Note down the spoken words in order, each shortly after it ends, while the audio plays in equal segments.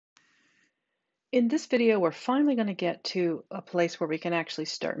In this video, we're finally going to get to a place where we can actually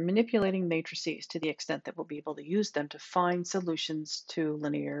start manipulating matrices to the extent that we'll be able to use them to find solutions to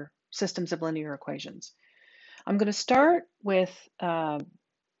linear systems of linear equations. I'm going to start with the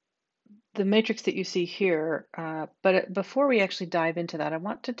matrix that you see here, but before we actually dive into that, I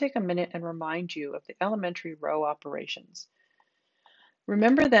want to take a minute and remind you of the elementary row operations.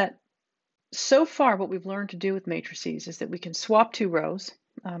 Remember that so far what we've learned to do with matrices is that we can swap two rows.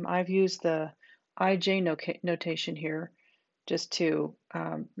 I've used the IJ notation here just to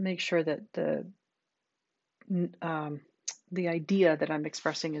make sure that the idea that I'm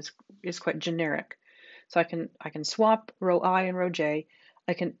expressing is quite generic. So I can swap row I and row j.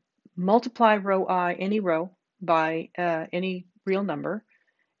 I can multiply row I, any row, by any real number,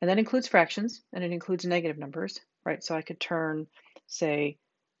 and that includes fractions and it includes negative numbers, right? So I could turn, say,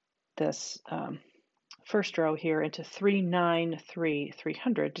 this first row here into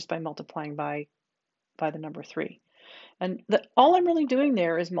 300 just by multiplying by the number 3. And all I'm really doing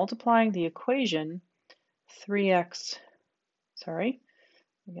there is multiplying the equation 3x, sorry,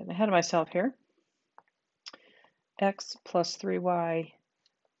 I'm getting ahead of myself here, x plus 3y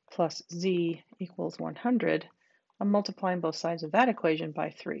plus z equals 100. I'm multiplying both sides of that equation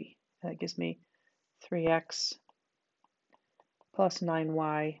by 3. That gives me 3x plus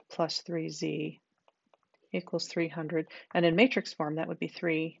 9y plus 3z equals 300. And in matrix form, that would be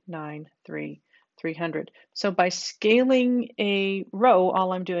 3, 9, 3, 300. So by scaling a row,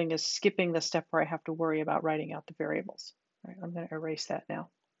 all I'm doing is skipping the step where I have to worry about writing out the variables. All right, I'm going to erase that now.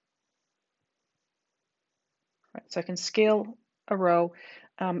 All right, so I can scale a row.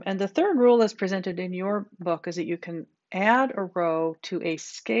 And the third rule as presented in your book is that you can add a row to a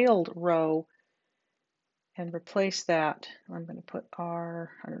scaled row and replace that. I'm going to put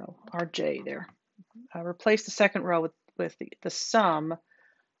RJ there. Replace the second row with the sum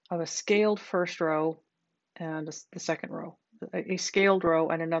of a scaled first row and the second row, a scaled row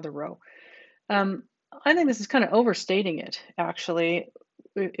and another row. I think this is kind of overstating it, actually.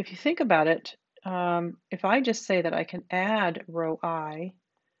 If you think about it, if I just say that I can add row I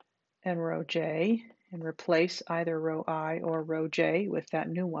and row j and replace either row I or row j with that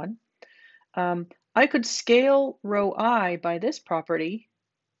new one, I could scale row I by this property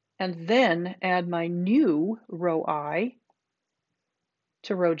and then add my new row I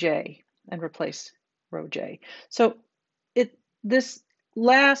to row j and replace row j. So this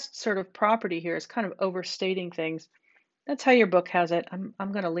last sort of property here is kind of overstating things. That's how your book has it. I'm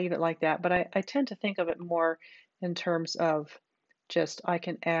going to leave it like that, but I tend to think of it more in terms of just I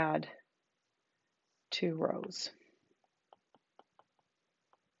can add two rows.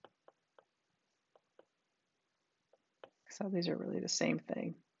 So these are really the same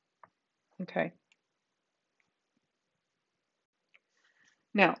thing. Okay.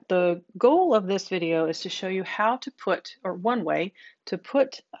 Now, the goal of this video is to show you how to put, or one way to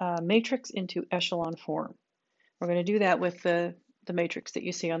put a matrix into echelon form. We're going to do that with the matrix that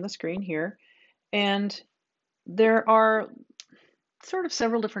you see on the screen here. And there are sort of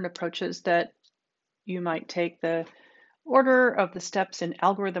several different approaches that you might take. The order of the steps in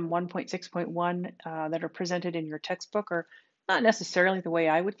algorithm 1.6.1 that are presented in your textbook are not necessarily the way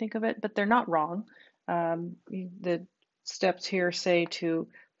I would think of it, but they're not wrong. The steps here say to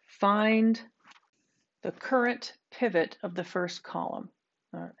find the current pivot of the first column.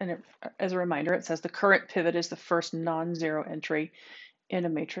 As a reminder, it says the current pivot is the first non-zero entry in a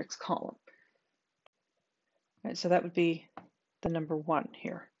matrix column. Right, so that would be the number 1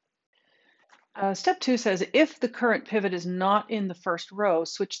 here. Step 2 says if the current pivot is not in the first row,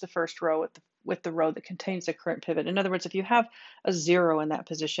 switch the first row with the row that contains the current pivot. In other words, if you have a 0 in that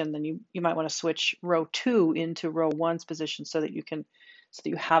position, then you might want to switch row 2 into row 1's position so that you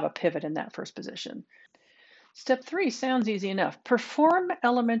have a pivot in that first position. Step 3 sounds easy enough. Perform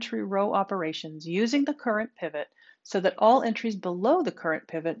elementary row operations using the current pivot so that all entries below the current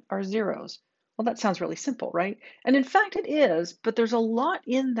pivot are zeros. Well, that sounds really simple, right? And in fact, it is, but there's a lot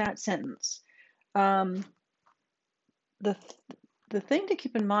in that sentence. The thing to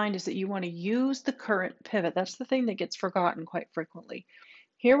keep in mind is that you want to use the current pivot. That's the thing that gets forgotten quite frequently.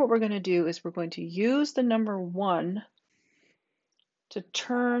 Here, what we're going to do is we're going to use the number 1 to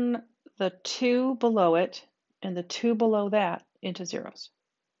turn the 2 below it and the 2 below that into zeros.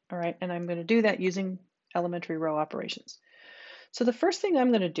 All right, and I'm going to do that using elementary row operations. So the first thing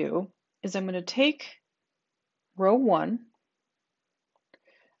I'm going to do is I'm going to take row 1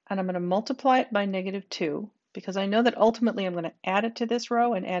 and I'm going to multiply it by -2 because I know that ultimately I'm going to add it to this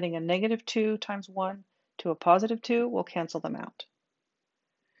row, and adding a -2 times 1 to a +2 will cancel them out.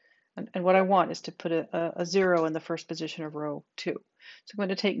 And what I want is to put a 0 in the first position of row 2. So I'm going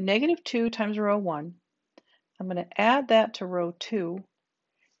to take negative 2 times row 1. I'm going to add that to row 2,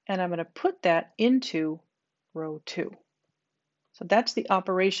 and I'm going to put that into row 2. So that's the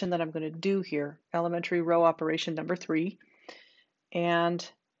operation that I'm going to do here, elementary row operation number 3. And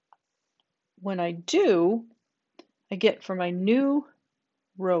when I do, I get for my new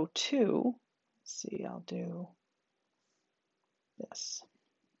row 2, let's see, I'll do this.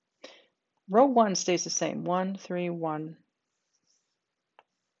 Row 1 stays the same, 1, 3, 1,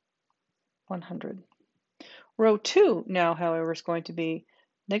 100. Row 2 now, however, is going to be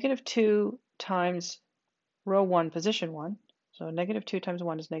negative 2 times row 1, position 1. So negative 2 times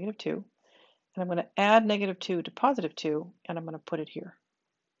 1 is negative 2. And I'm going to add negative 2 to positive 2, and I'm going to put it here.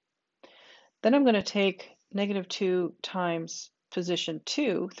 Then I'm going to take negative 2 times position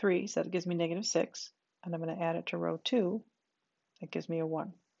 2, 3, so that gives me negative 6. And I'm going to add it to row 2. That gives me a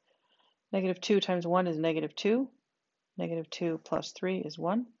 1. Negative 2 times 1 is negative 2. Negative 2 plus 3 is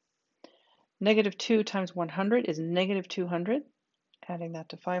 1. Negative 2 times 100 is negative 200. Adding that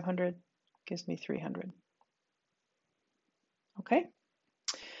to 500 gives me 300. Okay?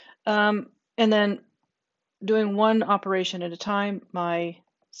 And then doing one operation at a time, my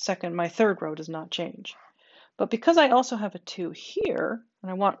third row does not change. But because I also have a 2 here,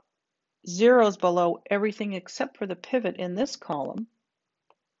 and I want zeros below everything except for the pivot in this column,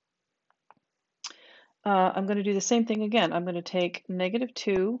 I'm going to do the same thing again. I'm going to take negative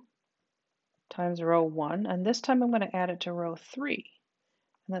 2 times row 1, and this time I'm going to add it to row 3.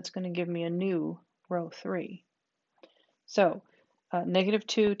 And that's going to give me a new row 3. So negative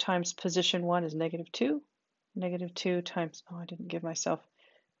 2 times position 1 is negative 2. Negative 2 times, oh, I didn't give myself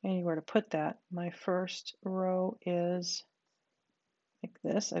anywhere to put that. My first row is like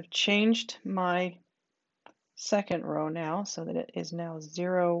this. I've changed my second row now so that it is now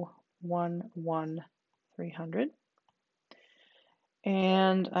 0, 1, 1, 300.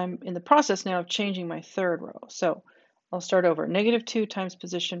 And I'm in the process now of changing my third row. So I'll start over. Negative 2 times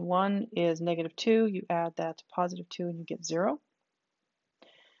position 1 is negative 2. You add that to positive 2 and you get 0.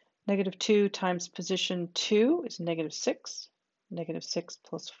 Negative 2 times position 2 is negative 6. Negative 6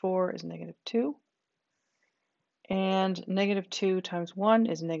 plus 4 is negative 2. And negative 2 times 1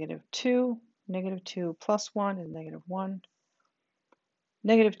 is negative 2. Negative 2 plus 1 is negative 1.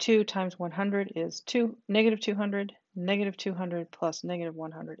 Negative 2 times 100 is negative 200. Negative 200 plus negative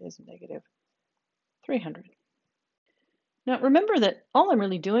 100 is negative 300. Now remember that all I'm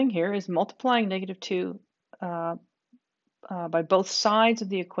really doing here is multiplying negative 2 by both sides of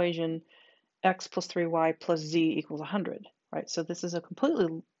the equation x plus 3y plus z equals 100, right? So this is a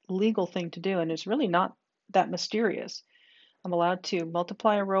completely legal thing to do, and it's really not that mysterious. I'm allowed to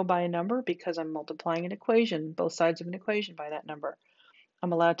multiply a row by a number because I'm multiplying an equation, both sides of an equation, by that number.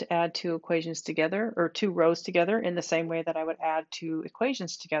 I'm allowed to add two equations together, or two rows together, in the same way that I would add two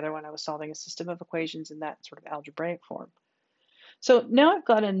equations together when I was solving a system of equations in that sort of algebraic form. So now I've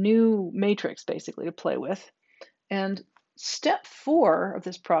got a new matrix basically to play with, and step 4 of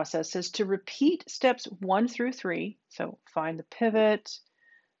this process is to repeat steps 1 through 3. So find the pivot,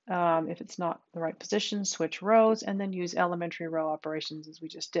 if it's not the right position, switch rows, and then use elementary row operations as we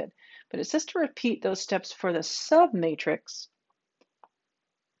just did. But it says to repeat those steps for the submatrix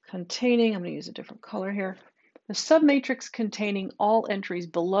containing, I'm going to use a different color here, the submatrix containing all entries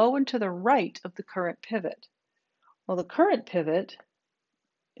below and to the right of the current pivot. Well, the current pivot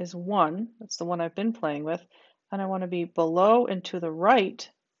is 1. That's the one I've been playing with. And I want to be below and to the right.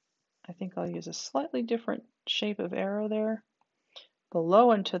 I think I'll use a slightly different shape of arrow there.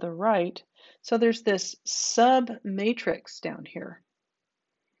 Below and to the right. So there's this sub-matrix down here.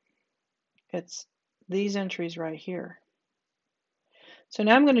 It's these entries right here. So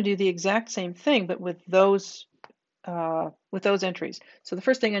now I'm going to do the exact same thing, but with those entries. So the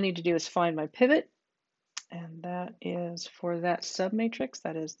first thing I need to do is find my pivot. And that is for that sub-matrix.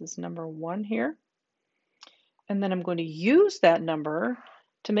 That is this number 1 here. And then I'm going to use that number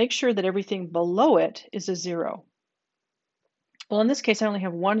to make sure that everything below it is a 0. Well, in this case, I only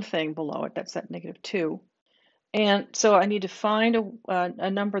have one thing below it. That's that negative 2. And so I need to find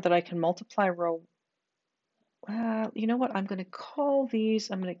a number that I can multiply row. You know what? I'm going to call these,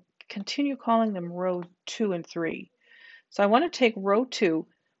 I'm going to continue calling them row 2 and 3. So I want to take row 2,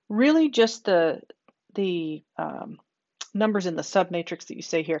 really just the numbers in the submatrix that you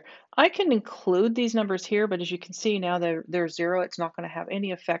say here. I can include these numbers here, but as you can see now they're 0. It's not going to have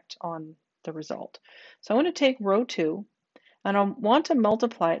any effect on the result. So I want to take row 2, and I want to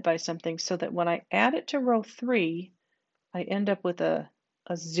multiply it by something so that when I add it to row 3, I end up with a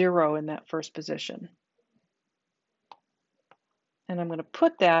 0 in that first position. and I'm going to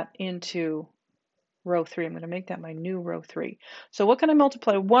put that into row 3. I'm going to make that my new row 3. So what can I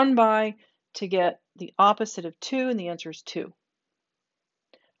multiply 1 by to get the opposite of 2? And the answer is 2.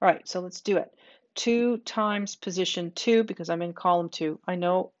 All right, so let's do it. 2 times position 2, because I'm in column 2. I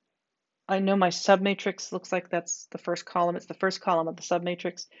know my submatrix looks like that's the first column. It's the first column of the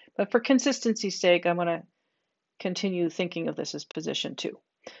submatrix. But for consistency's sake, I'm going to continue thinking of this as position 2.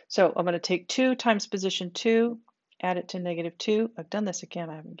 So I'm going to take 2 times position 2, add it to negative 2. I've done this again.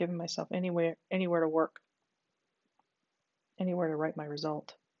 I haven't given myself anywhere to work, anywhere to write my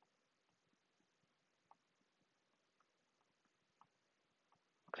result.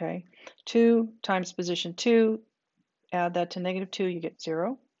 Okay, 2 times position 2, add that to negative 2, you get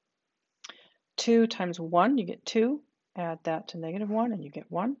 0. 2 times 1, you get 2. Add that to negative 1, and you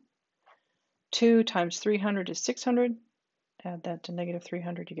get 1. 2 times 300 is 600. Add that to negative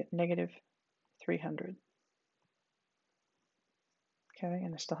 300, you get negative 300. Okay,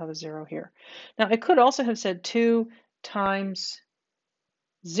 and I still have a 0 here. Now, I could also have said 2 times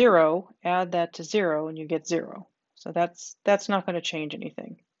 0, add that to 0, and you get 0. So that's not going to change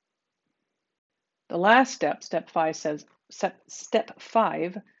anything. The last step, step 5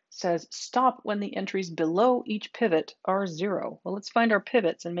 says stop when the entries below each pivot are 0. Well, let's find our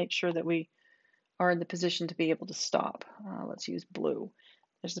pivots and make sure that we are in the position to be able to stop. Let's use blue.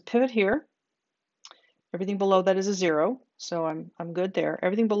 There's the pivot here. Everything below that is a 0, so I'm good there.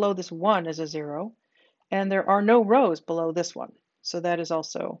 Everything below this 1 is a 0, and there are no rows below this one, so that is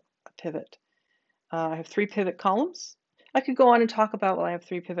also a pivot. I have 3 pivot columns. I could go on and talk about, well, I have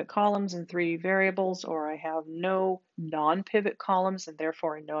 3 pivot columns and 3 variables, or I have no non-pivot columns, and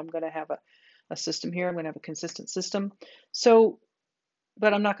therefore I know I'm going to have a system here. I'm going to have a consistent system. So,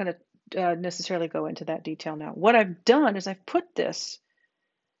 but I'm not going to necessarily go into that detail now. What I've done is I've put this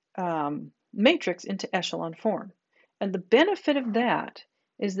matrix into echelon form. And the benefit of that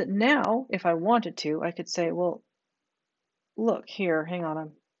is that now, if I wanted to, I could say, well, look here, hang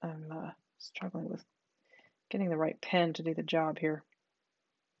on, I'm struggling with getting the right pen to do the job here.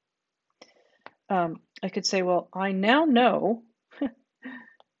 I could say, well, I now know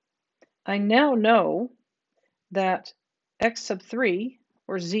that x sub 3,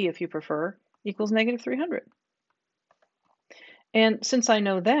 or z if you prefer, equals negative 300. And since I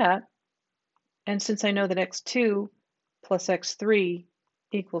know that, and since I know that x2 plus x3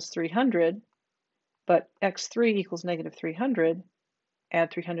 equals 300, but x3 equals negative 300, add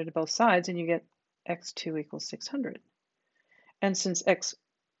 300 to both sides and you get x2 equals 600. And since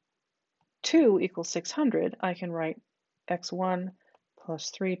x2 equals 600, I can write x1 plus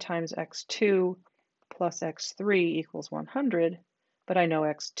 3 times x2 plus x3 equals 100, but I know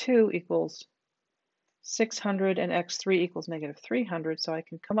x2 equals 600 and x3 equals negative 300, so I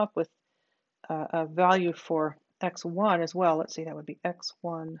can come up with a value for x1 as well. Let's see, that would be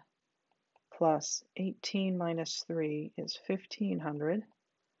x1 plus 18 minus 3 is 1500.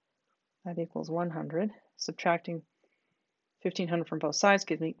 That equals 100. Subtracting 1500 from both sides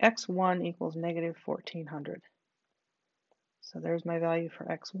gives me x1 equals negative 1400. So there's my value for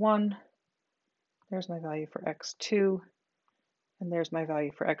x1, there's my value for x2, and there's my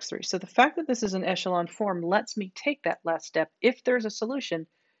value for x3. So the fact that this is an echelon form lets me take that last step if there's a solution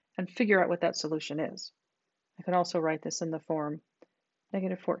and figure out what that solution is. I can also write this in the form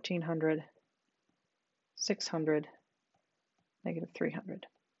negative 1400, 600, negative 300.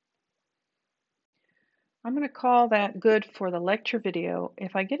 I'm going to call that good for the lecture video.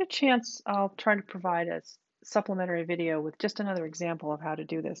 If I get a chance, I'll try to provide a supplementary video with just another example of how to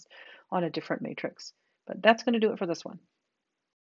do this on a different matrix. But that's going to do it for this one.